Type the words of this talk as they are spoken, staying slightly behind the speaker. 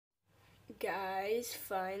Guys,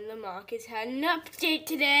 find the markers had an update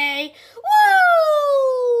today.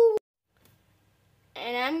 Woo!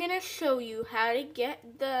 And I'm gonna show you how to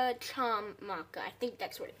get the charm marker. I think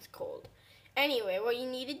that's what it's called. Anyway, what you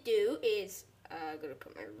need to do is I'm gonna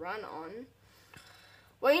put my run on.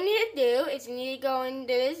 What you need to do is you need to go into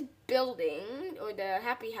this building or the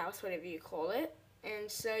happy house, whatever you call it. And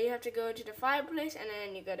so you have to go to the fireplace and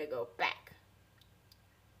then you gotta go back.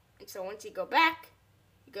 And so once you go back,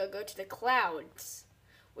 you gotta go to the clouds.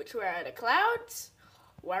 Where are the clouds?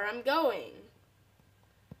 Where I'm going.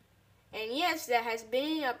 And yes, there has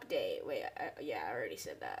been an update. Wait, yeah, I already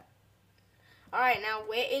said that. Alright, now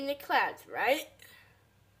we're in the clouds, right?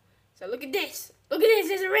 So look at this. Look at this.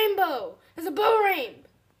 There's a rainbow. There's a bow rainbow.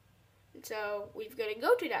 And so we've got to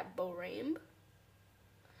go to that bow rainbow.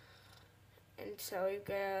 And so we've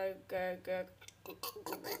got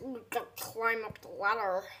to climb up the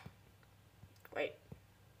ladder. Wait.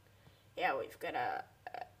 Yeah, we've got to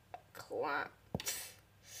climb.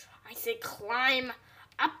 I said climb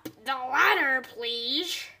up the ladder,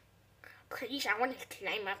 please. Please, I want to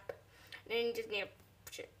climb up. And then you just need to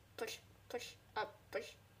push it. Push, up,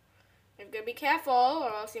 push. You've got to be careful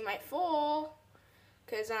or else you might fall.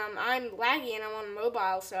 Because I'm laggy and I'm on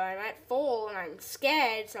mobile, so I might fall and I'm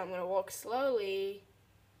scared, so I'm going to walk slowly.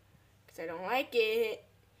 Because I don't like it.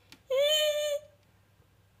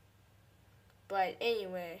 But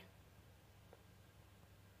anyway.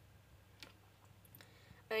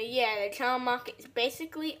 Yeah, the charm market is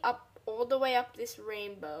basically up, all the way up this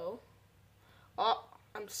rainbow. Oh,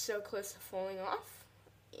 I'm so close to falling off.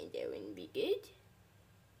 And that wouldn't be good.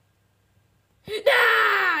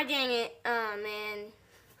 Ah, dang it. Oh, man.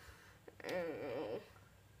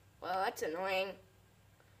 Well, that's annoying.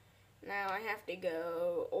 Now I have to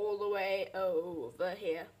go all the way over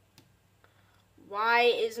here.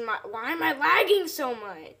 Why am I lagging so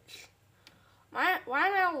much? Why am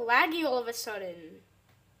I all laggy all of a sudden?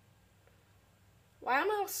 Why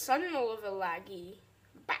am I all of a sudden all over laggy?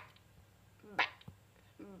 Back.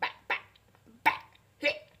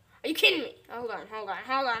 Are you kidding me? Hold on.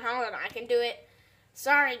 I can do it.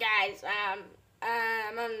 Sorry, guys.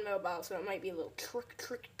 I'm on mobile, so it might be a little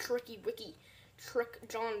tricky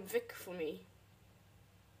John Vic for me.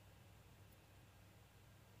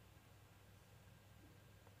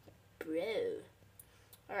 Bro.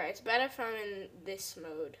 Alright, it's better if I'm in this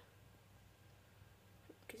mode.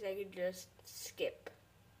 Because I could just skip.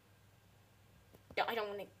 No, I don't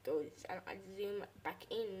want to go. I zoom back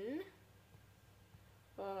in.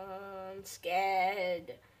 I'm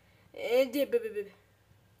scared.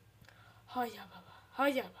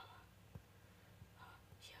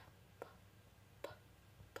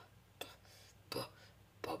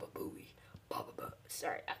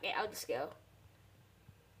 Sorry, okay, I'll just go.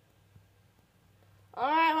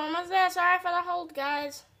 Alright, well, almost there. Sorry for the hold,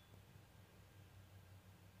 guys.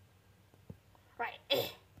 Right,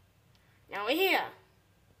 now we're here.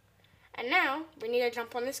 And now, we need to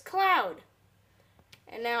jump on this cloud.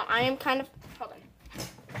 And now I am kind of, hold on.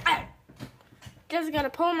 Just gotta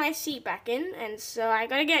pull my seat back in, and so I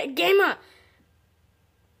gotta get gamer.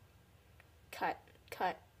 Cut.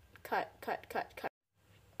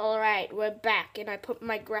 Alright, we're back, and I put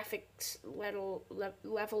my graphics level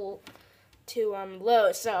to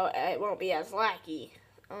low, so it won't be as laggy.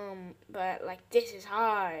 But like this is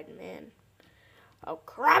hard, man. Oh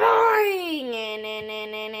crap! And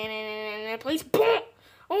please, boom!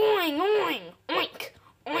 Oink!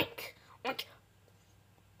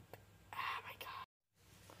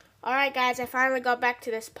 Alright guys, I finally got back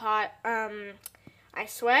to this part. I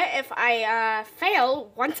swear if I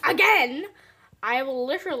fail once again, I will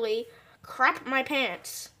literally crap my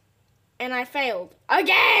pants. And I failed.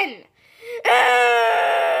 Again!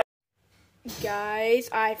 Guys,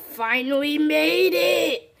 I finally made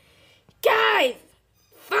it! Guys!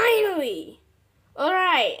 Finally!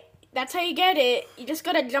 Alright, that's how you get it. You just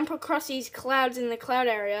gotta jump across these clouds in the cloud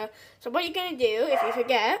area. So what you're gonna do, if you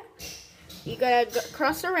forget, you gotta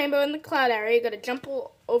cross the rainbow in the cloud area. You gotta jump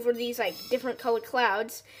over these like different colored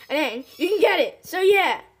clouds, and then you can get it. So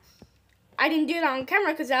yeah, I didn't do that on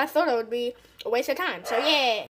camera because I thought it would be a waste of time. So yeah.